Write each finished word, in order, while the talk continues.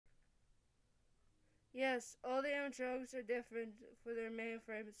Yes, all the animatronics are different for their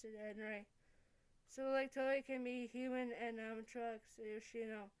mainframes, said Henry. So, like Tony can be human and animatronics, said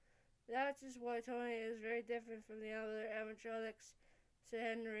Yoshino. That is why Tony is very different from the other animatronics, said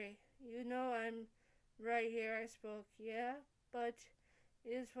Henry. You know I'm right here, I spoke. Yeah, but it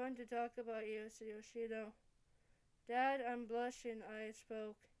is fun to talk about you, said Yoshino. Dad, I'm blushing, I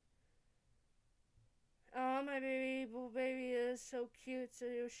spoke. Oh, my baby is so cute,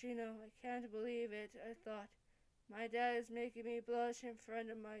 said Yoshino. I can't believe it, I thought. My dad is making me blush in front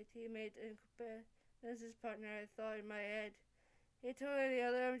of my teammate and business partner, I thought in my head. He told me the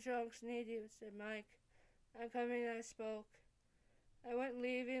other animatronics need you, said Mike. I'm coming, I spoke. I went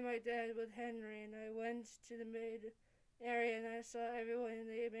leaving my dad with Henry, and I went to the main area and I saw everyone in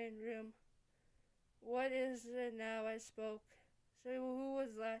the main room. What is it now? I spoke. So who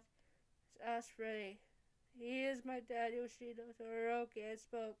was that? Asked Freddy. He is my dad, Yoshino Todoroki, I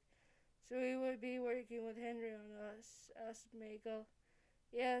spoke. So he would be working with Henry on us, asked Mako.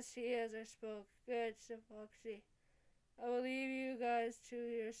 Yes, he is, I spoke. Good, said Foxy. I will leave you guys to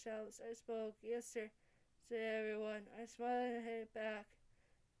yourselves, I spoke. Yes, sir, said everyone. I smiled and headed back.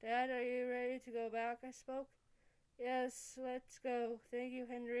 Dad, are you ready to go back? I spoke. Yes, let's go. Thank you,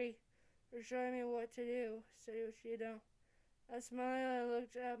 Henry, for showing me what to do, said Yoshino. I smiled and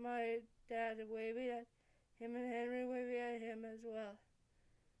looked at my dad, waving at him, and Henry waving at him as well.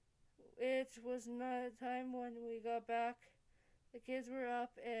 It was not time when we got back. The kids were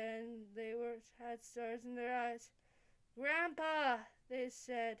up and they had stars in their eyes. Grandpa, they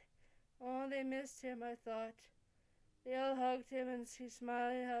said. Oh, they missed him, I thought. They all hugged him and he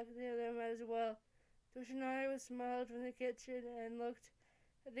smiled and hugged them as well. Toshinari was smiled from the kitchen and looked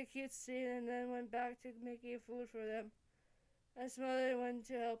at the cute scene and then went back to making food for them. I smiled and went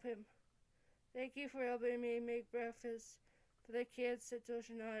to help him. Thank you for helping me make breakfast for the kids, said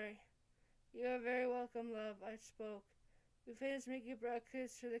Toshinari. You are very welcome, love, I spoke. We finished making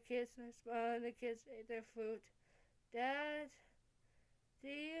breakfast for the kids and I smiled and the kids ate their food. Dad, do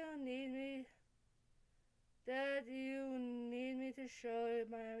you need me? Dad, do you need me to show you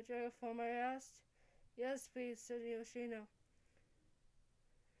my amateur form? I asked. Yes, please, said Yoshino.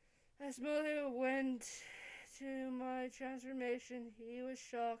 As Mother went to my transformation, he was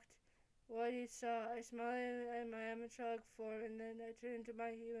shocked what he saw. I smiled at my animatronic form and then I turned to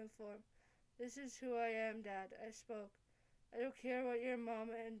my human form. This is who I am, Dad, I spoke. I don't care what your mom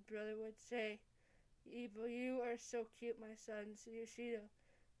and brother would say. You are so cute, my son, said Yoshino.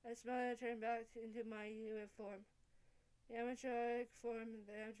 I smiled and turned back into my human form. The animatronic form,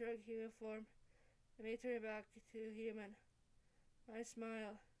 the animatronic human form, and me turned back to human. I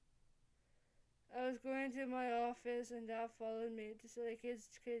smile. I was going to my office and Dad followed me so the kids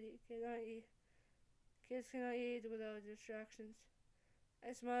cannot eat without distractions.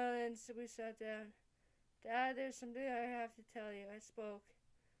 I smiled and so we sat down. Dad, there's something I have to tell you, I spoke.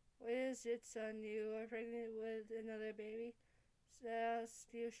 What is it, son? You are pregnant with another baby?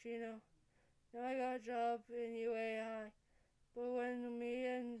 Asked Yoshino. Now I got a job in UAI, but when me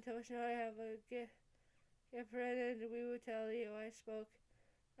and Toshinari have a get pregnant, we will tell you, I spoke.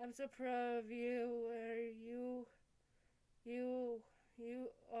 I'm so proud of you. You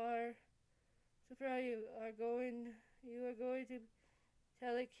are so proud you are going to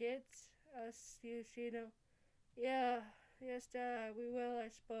tell the kids? Asked Yoshino. Yeah, yes, Dad, we will, I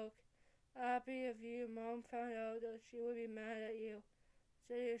spoke. Happy if your mom found out that she would be mad at you,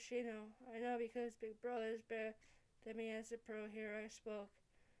 said Yoshino. I know because Big Brother is better than me as a pro hero, I spoke.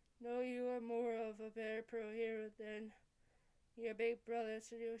 No, you are more of a better pro hero than your big brother,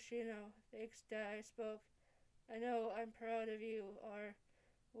 said Yoshino. Thanks, Dad, I spoke. I know I'm proud of you, are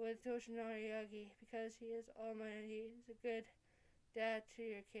with Toshinari Yagi, because he is all mine and he is a good dad to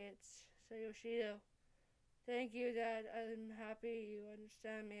your kids, said Yoshino. Thank you, Dad. I'm happy you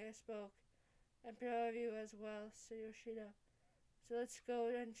understand me, I spoke. I'm proud of you as well, said Yoshida. So let's go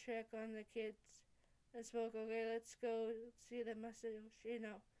and check on the kids. I spoke. Okay, let's go see them, said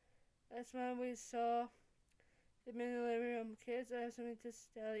Yoshino. That's when we saw them in the living room. Kids, I have something to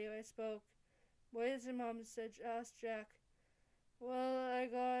tell you, I spoke. What is it, Mom? Asked Jack. Well, I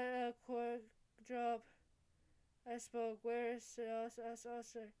got a court job, I spoke. Where is it? Asked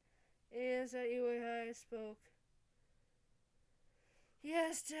Oscar. It is at UA I spoke.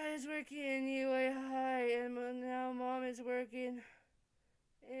 Yes, Dad is working in UA High, and now Mom is working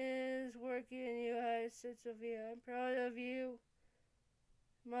in UA, said Sophia. I'm proud of you,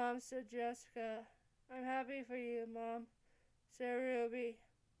 Mom, said Jessica. I'm happy for you, Mom, said Ruby.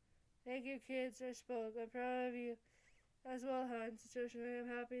 Thank you, kids, I spoke. I'm proud of you as well, hon, said Joshua. I'm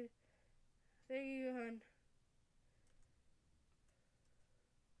happy. Thank you, hon.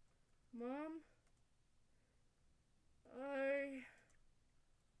 Mom? Are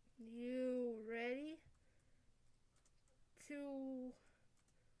you ready to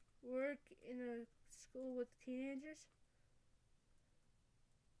work in a school with teenagers?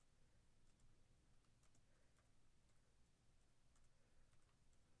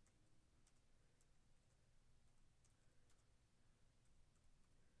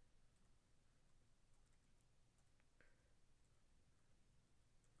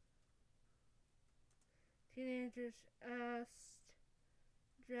 Teenagers asked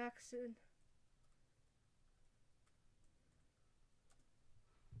Jackson.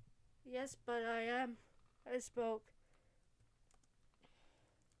 Yes, but I am, I spoke.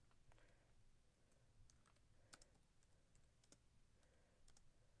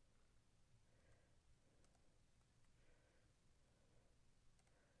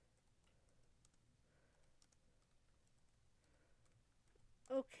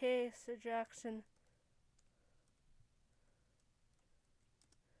 Okay, said Jackson.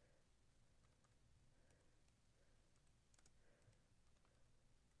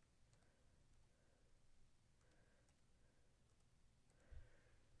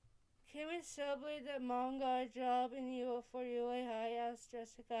 Can we celebrate that Mom got a job in for UA High? Asked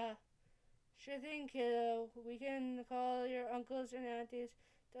Jessica. Sure thing, kiddo. We can call your uncles and aunties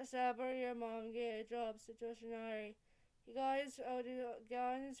to celebrate your mom getting a job, said Yoshinari. He got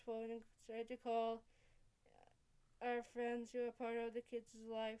on his phone and started to call our friends who are part of the kids'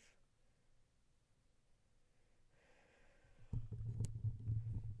 life.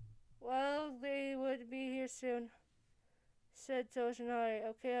 Well, they would be here soon, said Toshinari.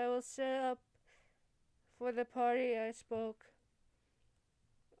 Okay, I will set up for the party, I spoke.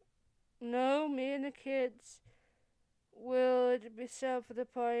 No, me and the kids will be set up for the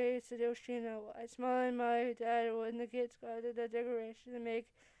party, said Yoshino. I smiled at my dad when the kids got the decoration to make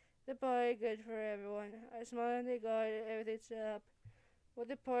the party good for everyone. I smiled and they got everything set up. What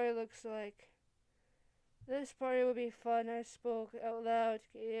the party looks like. This party will be fun, I spoke out loud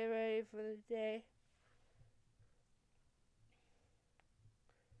to get ready for the day.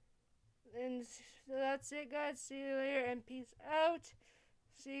 And so that's it, guys. See you later and peace out.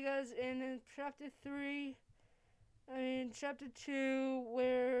 See you guys in chapter 2,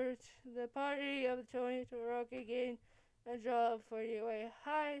 where the party of Tony Toroki getting a job for UA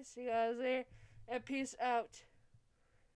High. See you guys later and peace out.